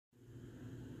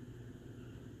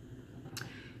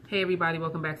Hey everybody,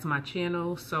 welcome back to my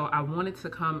channel. So I wanted to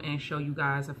come and show you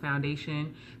guys a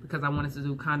foundation because I wanted to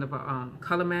do kind of a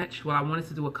color match. Well, I wanted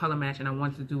to do a color match and I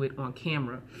wanted to do it on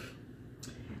camera.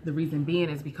 The reason being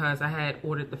is because I had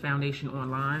ordered the foundation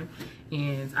online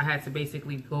and I had to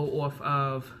basically go off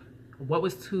of what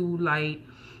was too light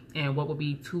and what would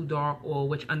be too dark or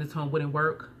which undertone wouldn't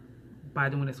work by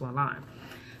doing this online.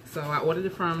 So I ordered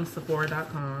it from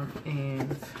Sephora.com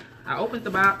and I opened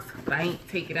the box, but I ain't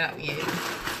take it out yet.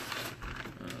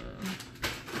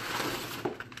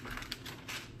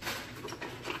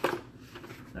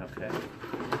 Okay.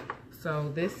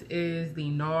 So this is the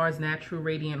Nars Natural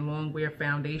Radiant Longwear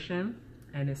Foundation,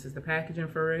 and this is the packaging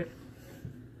for it.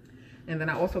 And then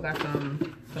I also got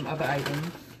some other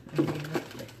items.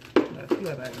 A few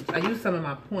other items. I used some of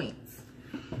my points,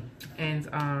 and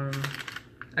I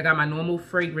got my normal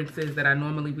fragrances that I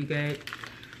normally would get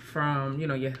from, you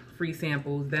know, your free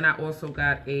samples. Then I also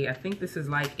got I think this is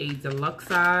like a deluxe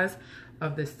size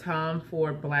of this Tom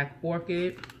Ford Black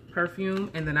Orchid perfume.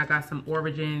 And then I got some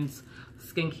Origins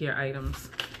skincare items.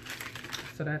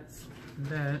 So that's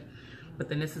that. But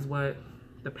then this is what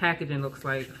the packaging looks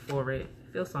like for it.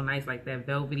 It feels so nice, like that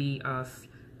velvety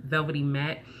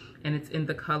matte. And it's in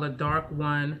the color Dark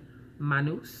One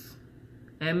Manus.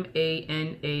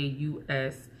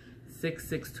 MANAUS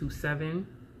 6627.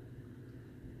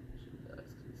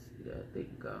 Yeah, there you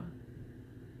go.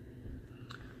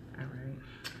 All right.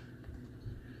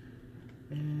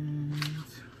 And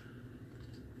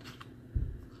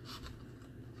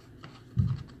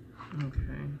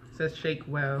okay, it says shake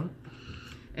well.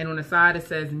 And on the side it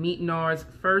says meet NARS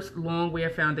first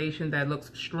longwear foundation that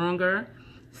looks stronger,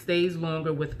 stays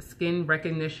longer with skin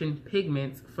recognition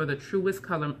pigments for the truest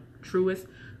color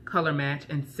match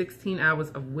and 16 hours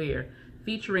of wear,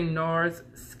 featuring NARS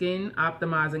skin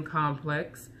optimizing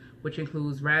complex, which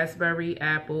includes raspberry,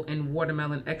 apple, and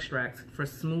watermelon extracts for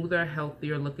smoother,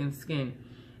 healthier looking skin.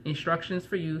 Instructions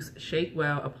for use: shake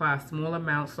well, apply a small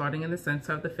amount starting in the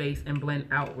center of the face and blend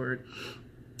outward.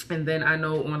 And then I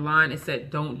know online it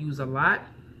said don't use a lot.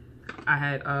 I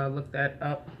had looked that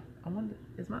up. I wonder,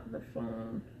 is my other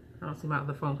phone? I don't see my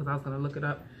other phone because I was going to look it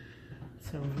up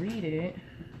to read it.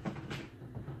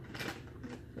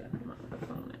 My other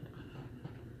phone.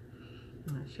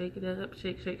 Shake it up,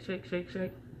 shake, shake, shake, shake,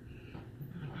 shake.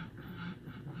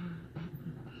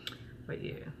 But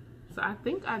yeah, so I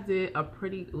think I did a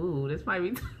pretty, ooh, this might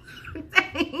be,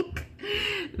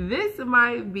 this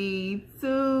might be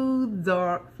too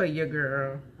dark for your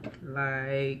girl.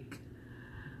 Like,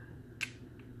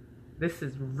 this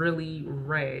is really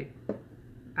red.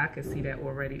 I can see that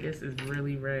already. This is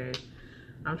really red.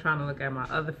 I'm trying to look at my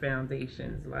other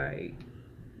foundations, like,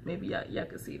 maybe y'all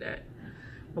can see that.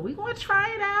 But we gonna try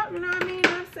it out, you know what I mean? You know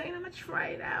what I'm saying? I'm gonna try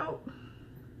it out.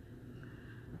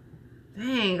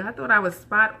 Dang, I thought I was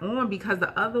spot on because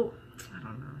the other, I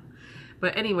don't know.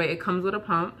 But anyway, it comes with a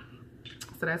pump.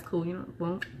 So that's cool, you know,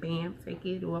 boom, bam, take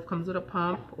it off. Comes with a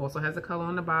pump. Also has a color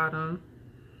on the bottom.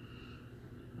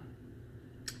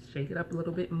 Shake it up a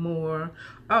little bit more.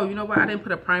 Oh, you know what? I didn't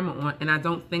put a primer on, and I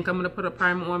don't think I'm going to put a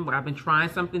primer on, but I've been trying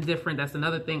something different. That's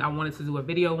another thing I wanted to do a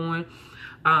video on.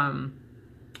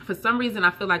 For some reason,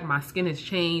 I feel like my skin has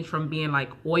changed from being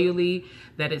like oily,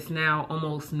 that it's now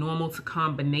almost normal to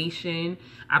combination.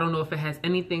 I don't know if it has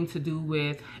anything to do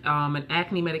with an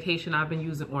acne medication I've been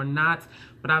using or not,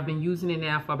 but I've been using it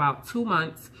now for about 2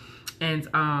 months, and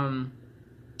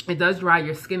it does dry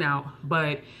your skin out.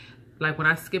 But like when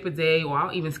I skip a day, or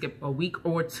I'll even skip a week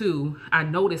or two, I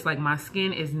notice like my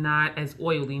skin is not as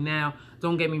oily. Now,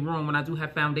 don't get me wrong, when I do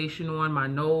have foundation on, my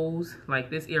nose, like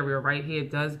this area right here,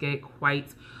 does get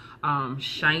quite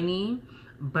shiny,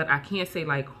 but I can't say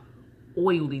like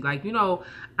oily. Like, you know,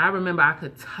 I remember I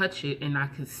could touch it and I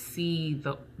could see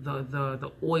the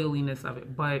oiliness of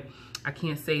it, but I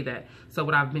can't say that. So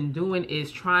what I've been doing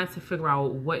is trying to figure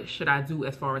out what should I do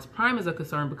as far as primers are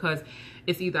concerned, because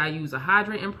it's either I use a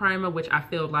hydrating primer, which I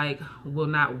feel like will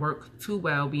not work too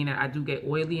well, being that I do get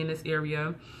oily in this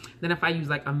area. Then if I use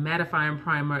like a mattifying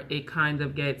primer, it kind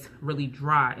of gets really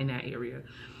dry in that area.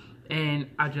 And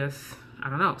I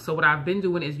don't know. So what I've been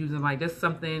doing is using like just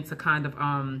something to kind of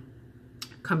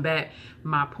combat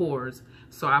my pores.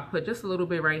 So I put just a little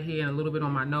bit right here and a little bit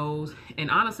on my nose.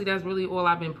 And honestly, that's really all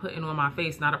I've been putting on my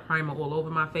face, not a primer all over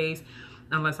my face,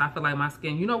 unless I feel like my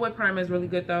skin. You know what primer is really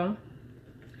good though?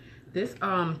 This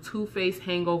Too Faced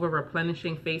Hangover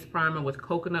Replenishing Face Primer with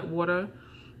coconut water.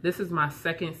 This is my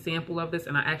second sample of this,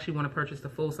 and I actually want to purchase the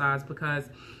full size because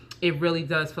it really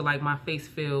does feel like my face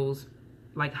feels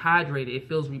like hydrated. It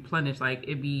feels replenished, like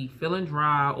it be feeling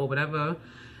dry or whatever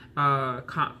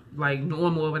like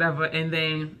normal or whatever, and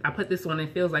then I put this on and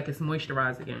it feels like it's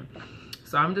moisturized again.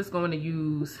 So I'm just going to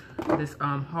use this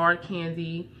Hard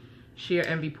Candy Sheer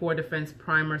Envy Pore Defense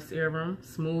Primer Serum.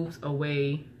 Smooths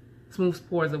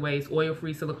pores away. It's oil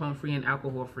free, silicone free, and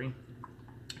alcohol free.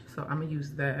 So I'm gonna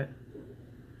use that.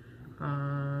 Yeah,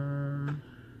 I'm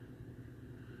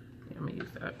gonna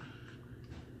use that.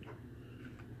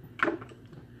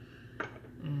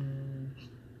 And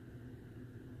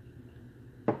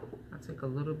I take a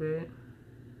little bit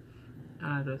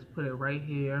and I just put it right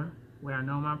here where I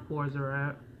know my pores are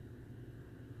at.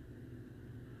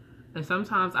 And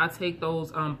sometimes I take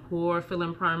those pore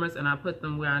filling primers and I put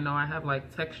them where I know I have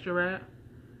like texture at.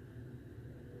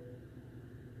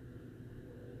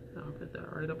 So I'm gonna put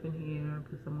that right up in here,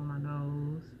 put some on my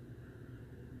nose.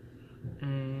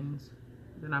 And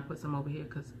then I put some over here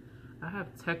because I have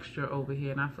texture over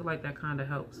here and I feel like that kind of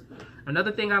helps.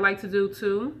 Another thing I like to do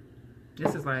too,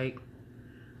 this is like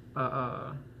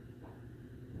a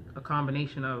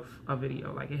combination of a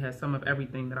video. Like it has some of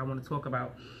everything that I want to talk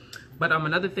about. But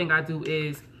another thing I do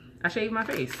is I shave my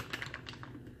face.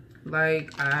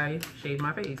 Like I shave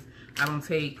my face. I don't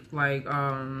take like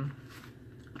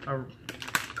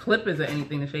clippers or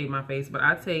anything to shave my face, but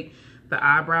I take the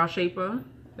eyebrow shaper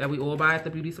that we all buy at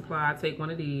the beauty supply. I take one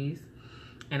of these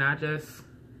and I just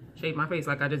shave my face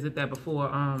like I just did that before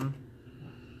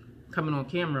coming on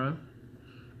camera.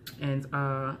 And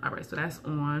all right, so that's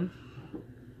on.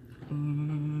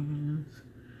 And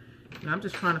I'm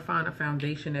just trying to find a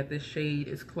foundation that this shade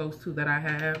is close to that I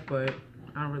have, but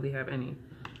I don't really have any.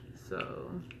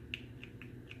 So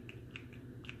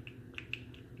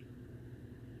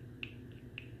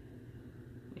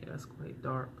yeah, that's quite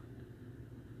dark,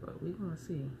 but we're gonna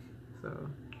see. So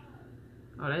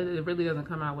it really doesn't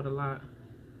come out with a lot.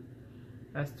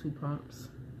 That's 2 pumps.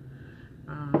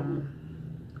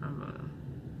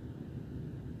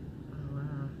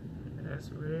 That's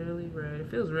really red.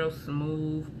 It feels real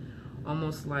smooth,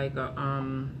 almost like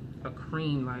a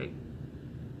cream. Like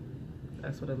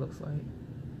that's what it looks like.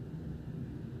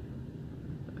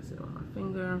 That's it on my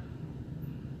finger,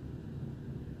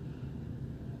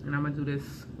 and I'm gonna do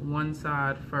this one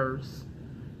side first.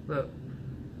 Look,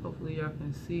 hopefully y'all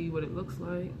can see what it looks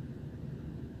like.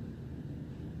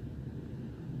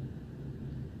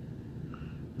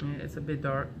 Yeah, it's a bit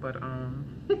dark, but I'm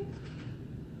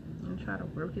gonna try to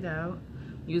work it out.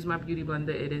 Use my beauty blender.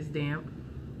 It is damp.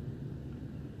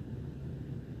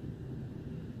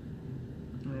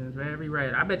 It's very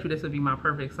red. I bet you this would be my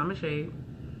perfect summer shade.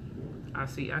 I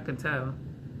can tell.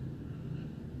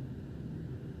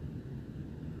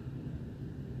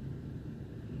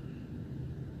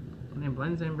 And it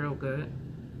blends in real good.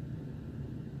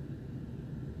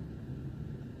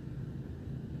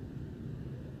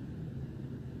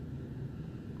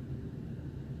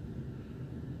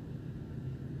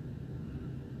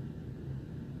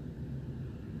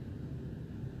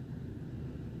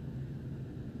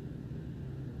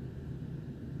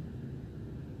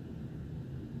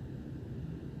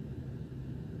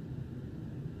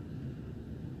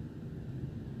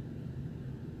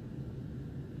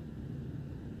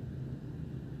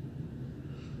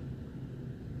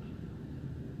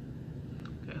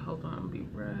 Hold on, be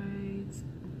right.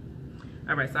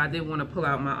 All right, so I did want to pull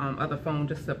out my other phone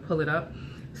just to pull it up.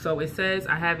 So it says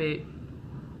I have it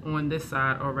on this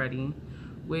side already,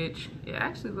 which it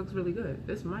actually looks really good.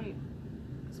 This might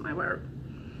work.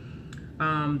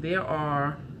 There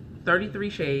are 33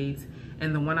 shades,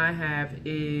 and the one I have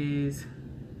is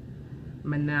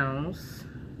Manaus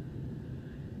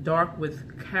dark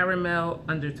with caramel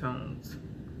undertones,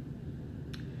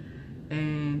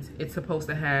 and it's supposed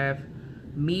to have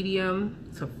medium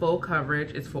to full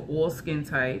coverage. It's for all skin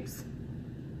types.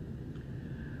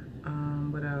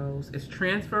 What else? It's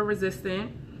transfer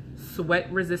resistant, sweat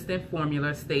resistant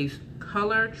formula, stays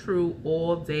color true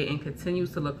all day and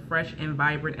continues to look fresh and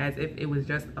vibrant as if it was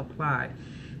just applied.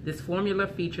 This formula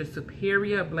features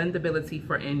superior blendability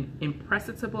for an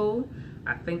imperceptible,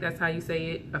 I think that's how you say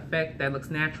it, effect that looks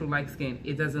natural like skin.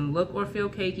 It doesn't look or feel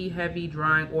cakey, heavy,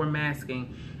 drying, or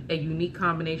masking. A unique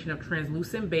combination of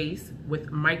translucent base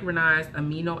with micronized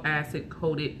amino acid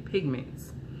coated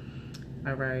pigments.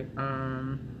 All right,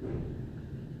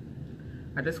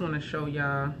 I just want to show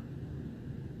y'all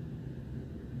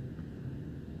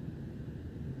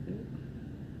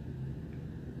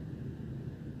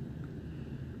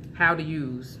how to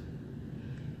use.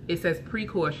 It says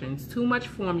precautions. Too much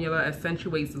formula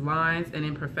accentuates lines and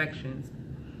imperfections.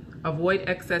 Avoid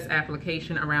excess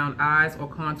application around eyes or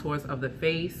contours of the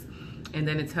face. And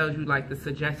then it tells you like the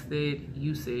suggested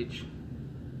usage.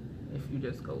 If you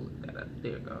just go look that up.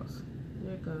 There it goes.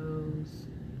 There it goes.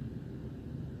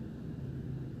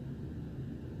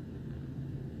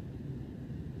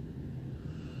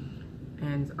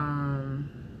 And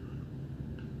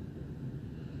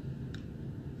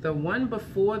the one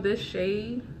before this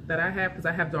shade that I have, because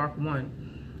I have dark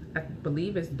 1, I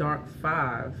believe it's dark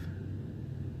 5,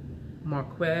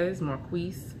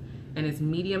 Marquise, and it's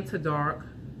medium to dark,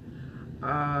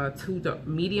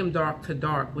 medium dark to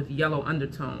dark with yellow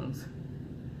undertones.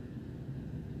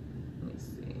 Let me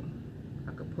see,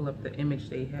 I could pull up the image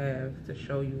they have to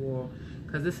show you all,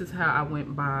 because this is how I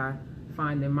went by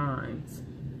finding mine.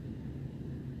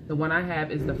 The one I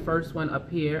have is the first one up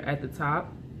here at the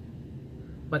top,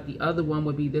 but the other one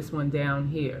would be this one down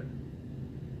here.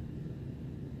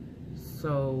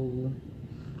 So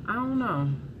I don't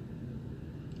know,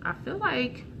 I feel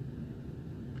like,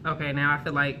 okay, now I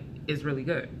feel like it's really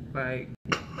good. Like,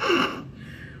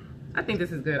 I think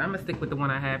this is good. I'm gonna stick with the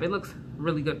one I have. It looks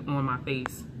really good on my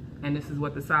face, and this is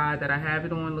what the side that I have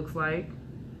it on looks like.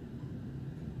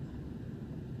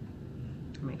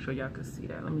 Make sure y'all can see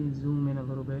that. Let me zoom in a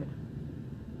little bit.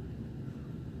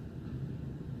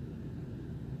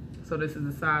 So this is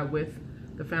the side with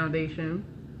the foundation,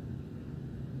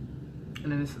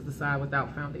 and then this is the side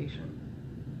without foundation.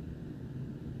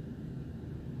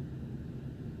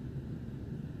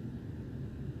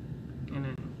 And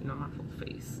then, you know, my full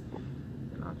face.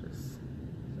 And I'll just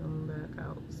zoom back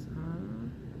out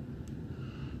some.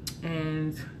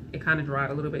 And it kind of dried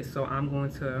a little bit, so I'm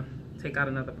going to take out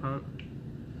another pump.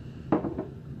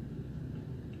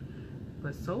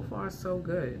 But so far, so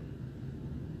good.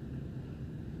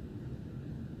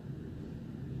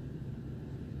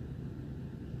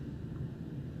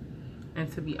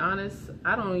 And to be honest,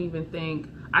 I don't even think,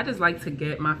 I just like to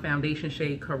get my foundation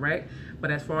shade correct. But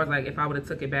as far as like if I would have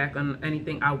took it back on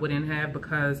anything, I wouldn't have,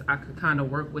 because I could kind of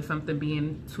work with something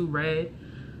being too red,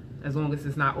 as long as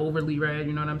it's not overly red,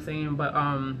 you know what I'm saying? But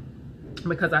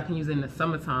because I can use it in the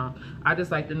summertime, I just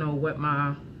like to know what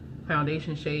my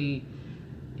foundation shade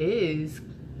is,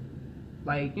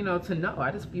 like, you know, to know.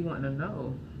 I just be wanting to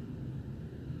know.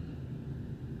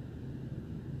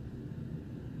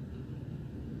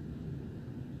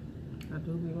 I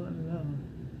do be wanting to know.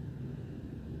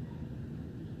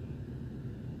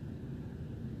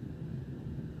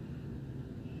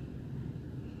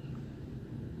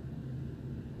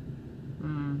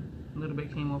 A little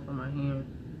bit came off of my hand.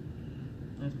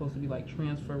 And it's supposed to be like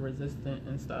transfer resistant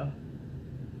and stuff.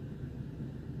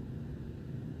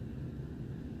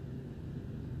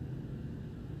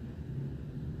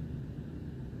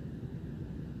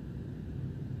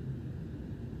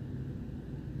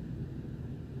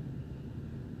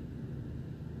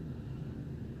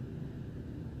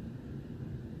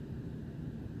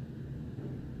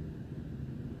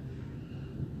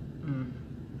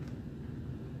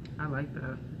 I like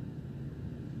that.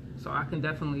 So I can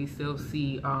definitely still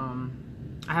see, I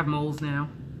have moles now.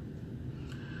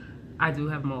 I do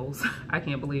have moles. I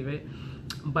can't believe it.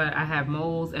 But I have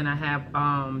moles and I have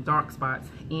dark spots.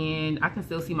 And I can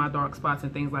still see my dark spots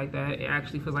and things like that. It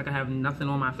actually feels like I have nothing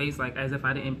on my face, like as if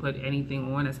I didn't put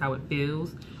anything on. That's how it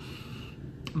feels.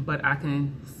 But I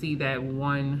can see that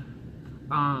one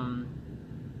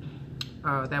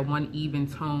even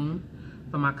tone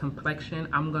for my complexion.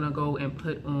 I'm gonna go and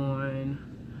put on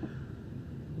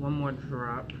one more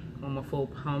drop, one more full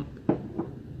pump,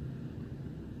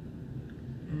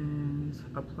 and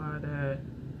apply that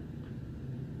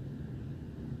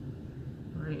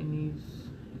right in these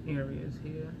areas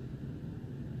here.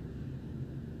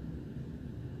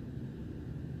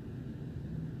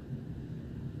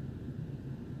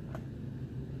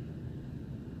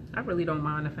 I really don't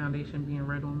mind the foundation being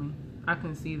red on me. I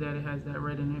can see that it has that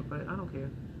red in it, but I don't care.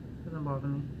 It doesn't bother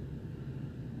me.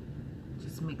 It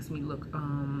just makes me look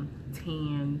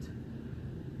tanned,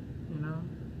 you know?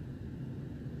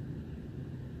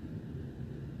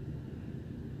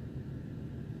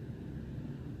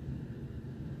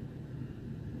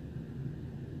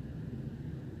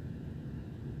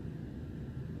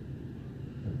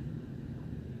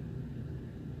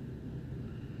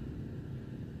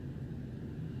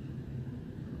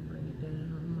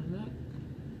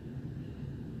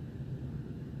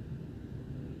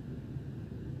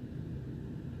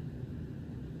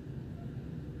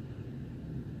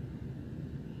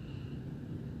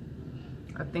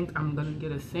 I think I'm gonna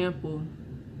get a sample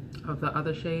of the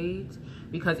other shades,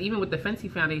 because even with the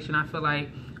Fenty foundation, I feel like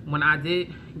when I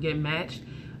did get matched,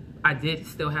 I did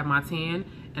still have my tan,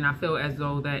 and I feel as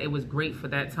though that it was great for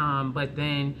that time. But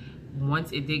then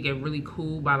once it did get really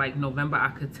cool by like November, I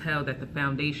could tell that the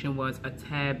foundation was a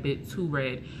tad bit too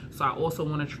red. So I also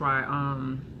want to try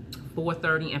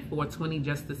 430 and 420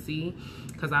 just to see,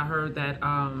 because I heard that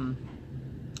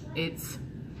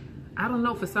I I don't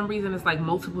know, for some reason it's like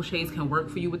multiple shades can work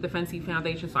for you with the Fenty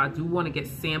foundation. So I do want to get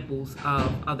samples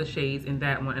of other shades in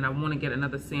that one, and I want to get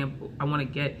another sample. I want to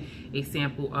get a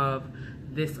sample of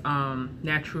this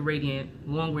Natural Radiant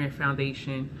Longwear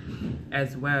foundation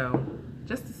as well,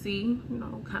 just to see, you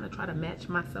know, kind of try to match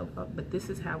myself up. But this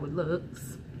is how it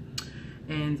looks.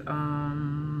 And I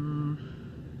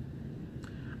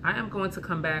am going to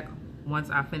come back once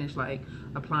I finish like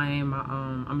applying my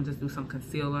I'm gonna just do some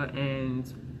concealer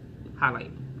and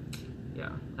highlight.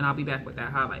 Yeah, and I'll be back with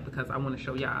that highlight because I want to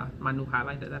show y'all my new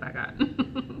highlighter that I got.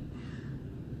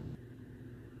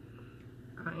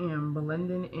 I am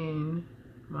blending in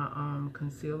my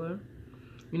concealer.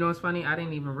 You know, it's funny, I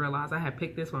didn't even realize I had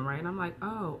picked this one, right? And I'm like,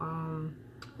 oh,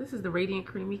 this is the Radiant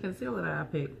Creamy Concealer that I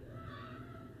picked.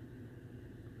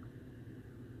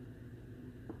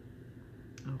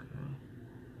 Okay.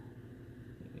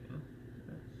 Yeah,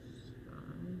 that's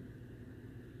fine.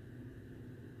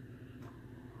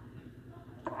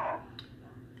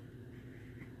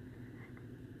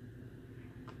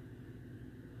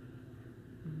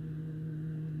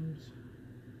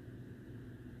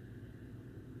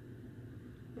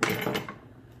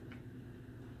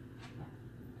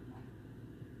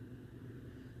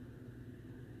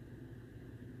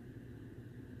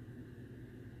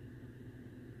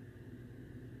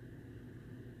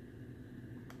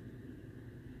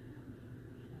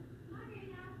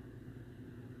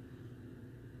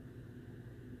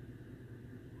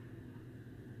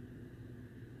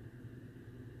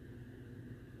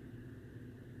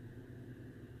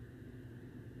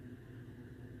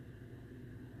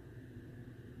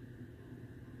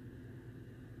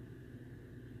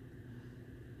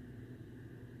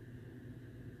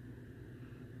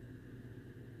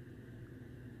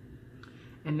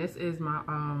 And this is my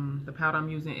the powder I'm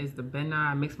using is the Ben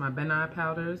Nye. I mix my Ben Nye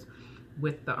powders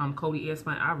with the Coty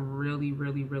Airspun. I really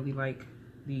like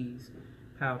these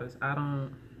powders.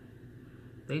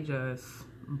 They just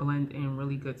blend in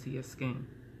really good to your skin.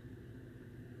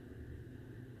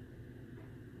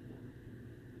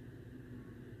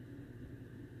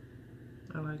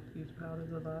 I like these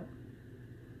powders a lot.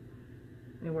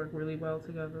 They work really well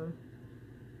together.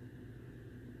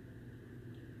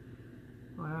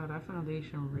 Wow, that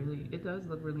foundation really, it does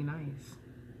look really nice.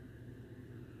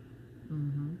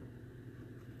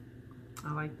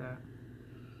 I like that.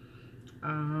 I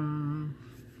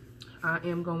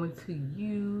am going to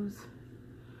use,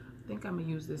 I think I'm gonna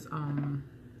use this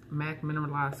MAC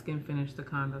Mineralized Skin Finish to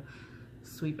kind of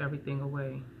sweep everything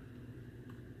away.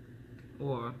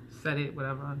 Or set it,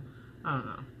 whatever. I don't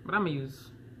know. But I'm gonna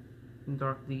use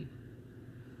Dark Deep.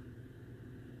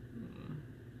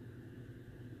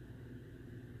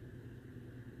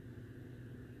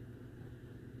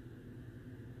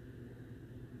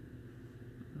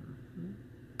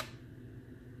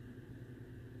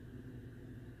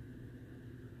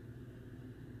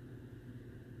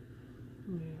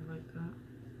 Yeah, like that.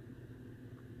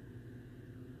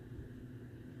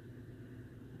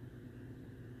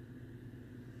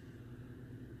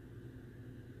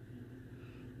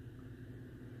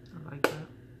 I like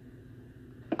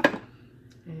that.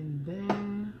 And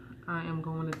then I am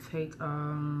going to take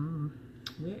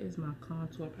where is my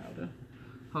contour powder?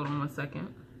 Hold on 1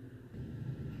 second.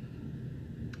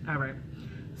 All right,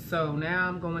 so now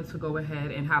I'm going to go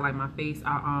ahead and highlight my face.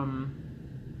 I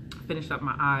finished up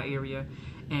my eye area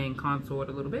and contoured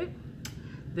a little bit.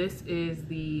 This is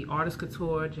the Artist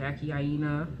Couture Jackie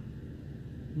Aina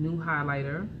new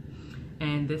highlighter,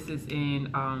 and this is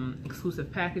in exclusive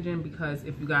packaging because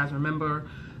if you guys remember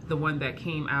the one that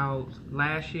came out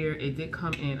last year, it did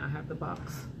come in, I have the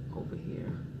box over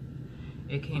here,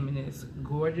 it came in this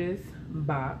gorgeous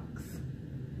box,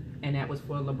 and that was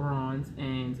for LeBron's,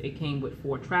 and it came with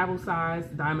 4 travel size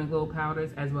Diamond Glow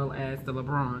powders as well as the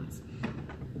LeBron's.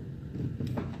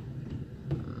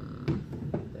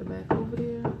 They're back over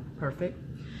there. Perfect.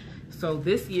 So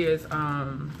this year's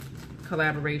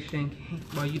collaboration,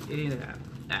 well, you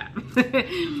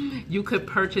could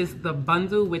purchase the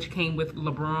bundle which came with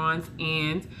LeBron's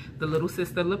and the little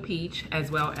sister La Peach,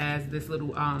 as well as this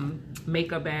little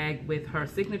makeup bag with her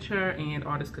signature and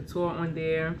Artist Couture on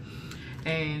there.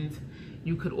 And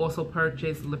you could also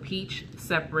purchase La Peach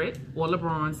separate or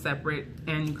LeBron separate,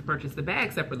 and you could purchase the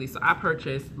bag separately. So I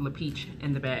purchased La Peach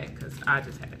in the bag because I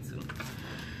just had to.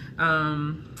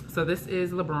 So this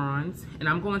is LeBron's, and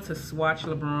I'm going to swatch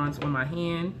LeBron's on my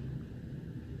hand,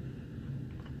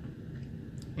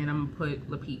 and I'm gonna put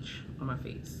La Peach on my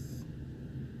face.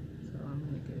 So I'm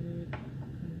gonna get it.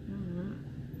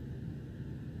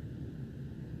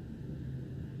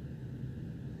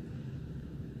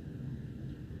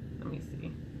 Let me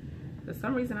see. The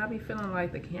some reason I be feeling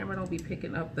like the camera don't be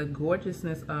picking up the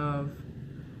gorgeousness of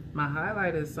my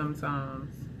highlighters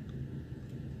sometimes.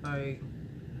 Like,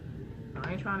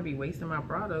 I ain't trying to be wasting my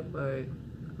product, but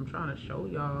I'm trying to show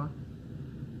y'all.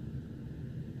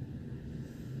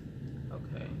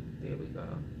 Okay, there we go.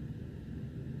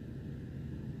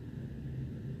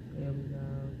 There we go,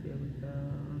 there we go.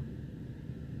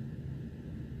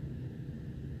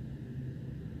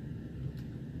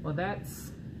 Well,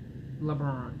 that's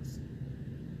LeBron's.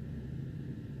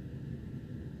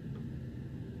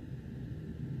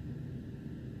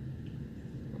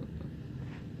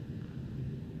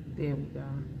 There we go.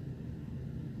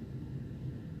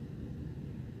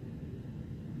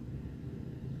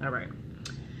 All right.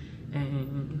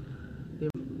 And there,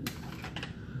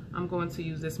 I'm going to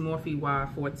use this Morphe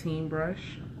Y14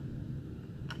 brush.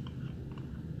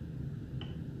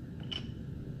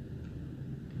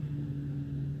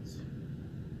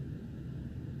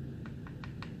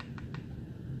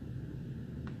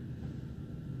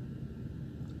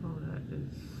 Oh, that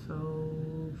is so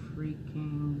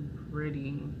freaking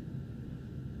pretty.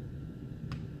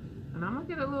 And I'm gonna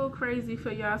get a little crazy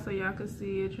for y'all so y'all can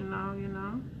see it, you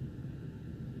know.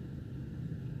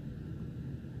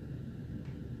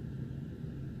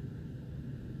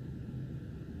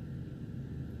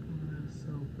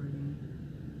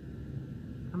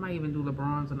 I might even do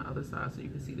LeBron's on the other side so you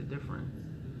can see the difference.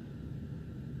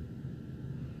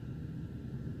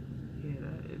 Yeah,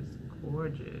 that is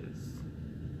gorgeous.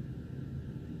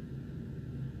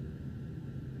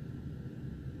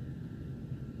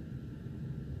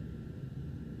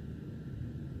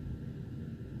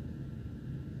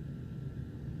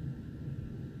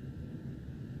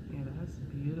 Yeah, that's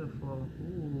beautiful.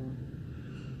 Ooh.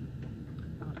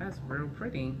 Oh, that's real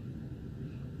pretty.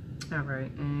 All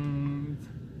right, and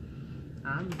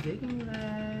I'm digging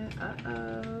that.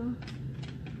 Uh-oh.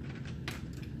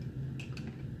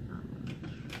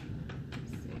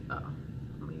 Let's see. Oh,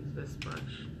 I'm gonna use this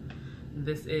brush.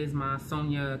 This is my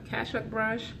Sonia Catch-Up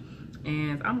brush,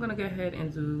 and I'm gonna go ahead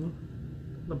and do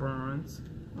LeBron's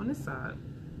on this side.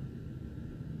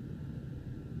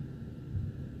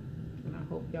 And I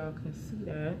hope y'all can see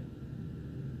that.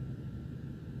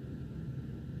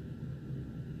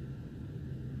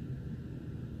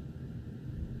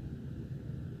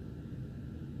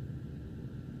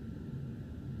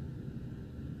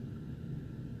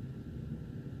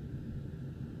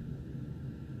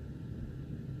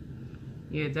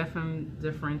 Yeah, definitely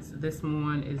difference. This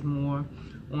one is more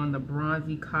on the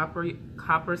bronzy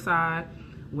copper side,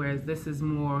 whereas this is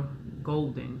more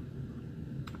golden.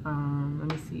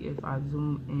 Let me see if I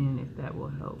zoom in, if that will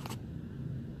help.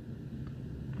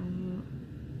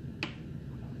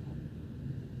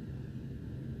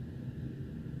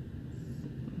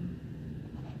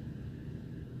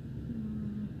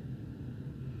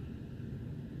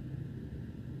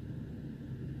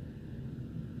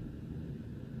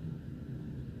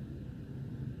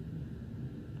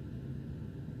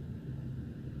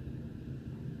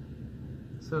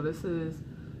 So this is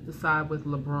the side with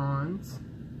LeBron's,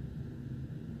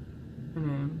 and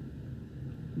then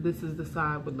this is the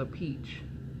side with La Peach.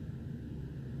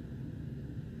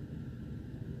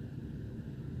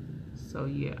 So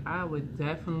yeah, I would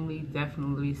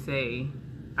definitely say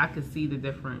I could see the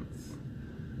difference.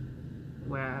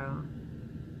 Wow,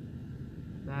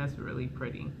 that's really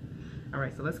pretty. All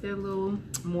right, so let's get a little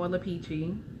more La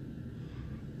Peachy,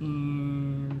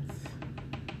 and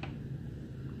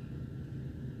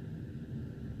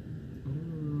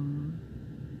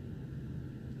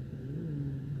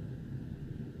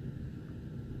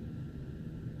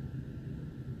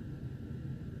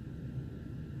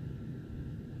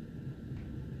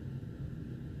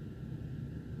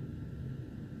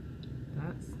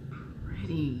that's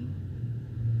pretty.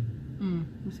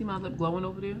 You see my lip glowing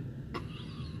over there?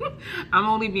 I'm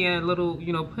only being a little,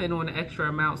 you know, putting on an extra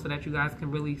amount so that you guys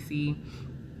can really see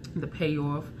the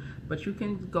payoff. But you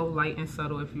can go light and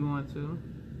subtle if you want to,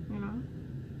 you know.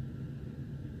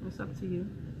 It's up to you.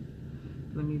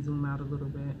 Let me zoom out a little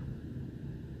bit.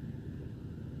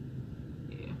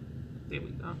 Yeah, there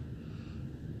we go.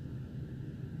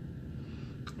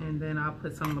 And then I'll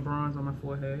put some LeBron's on my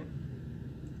forehead.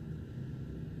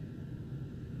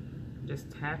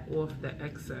 Just tap off the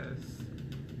excess.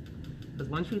 Because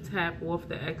once you tap off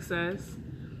the excess,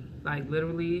 like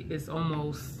literally, it's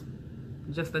almost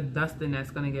just a dusting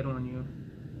that's gonna get on you.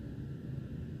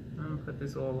 I'm gonna put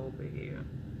this all over here.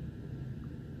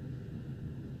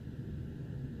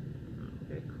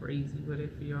 Get crazy with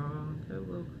it for y'all. Get a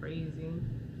little crazy.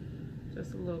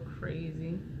 Just a little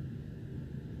crazy.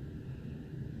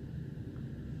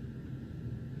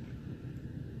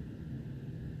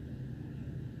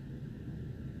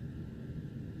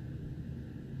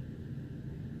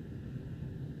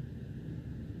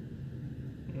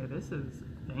 this is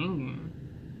banging.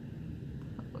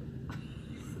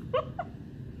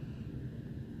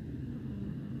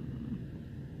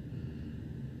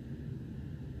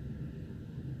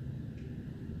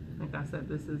 Like I said,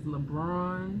 this is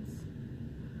LeBron's.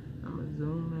 I'm gonna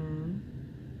zoom in.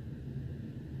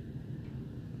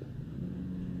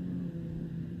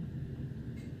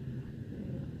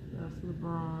 Yeah, that's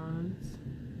LeBron's.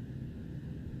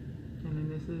 And then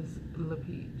this is La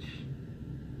Peach.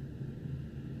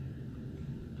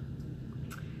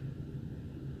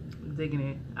 Digging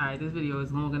it. All right, this video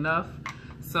is long enough,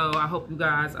 so I hope you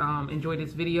guys enjoy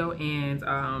this video, and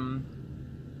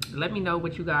let me know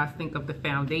what you guys think of the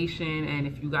foundation, and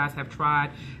if you guys have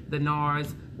tried the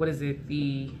Nars, what is it,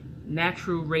 the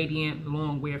Natural Radiant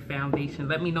Longwear foundation.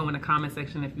 Let me know in the comment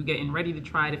section if you're getting ready to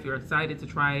try it, if you're excited to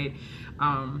try it.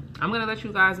 I'm gonna let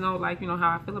you guys know, like, you know, how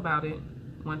I feel about it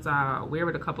once I wear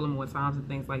it a couple of more times and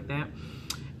things like that.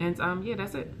 And yeah,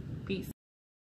 that's it. Peace.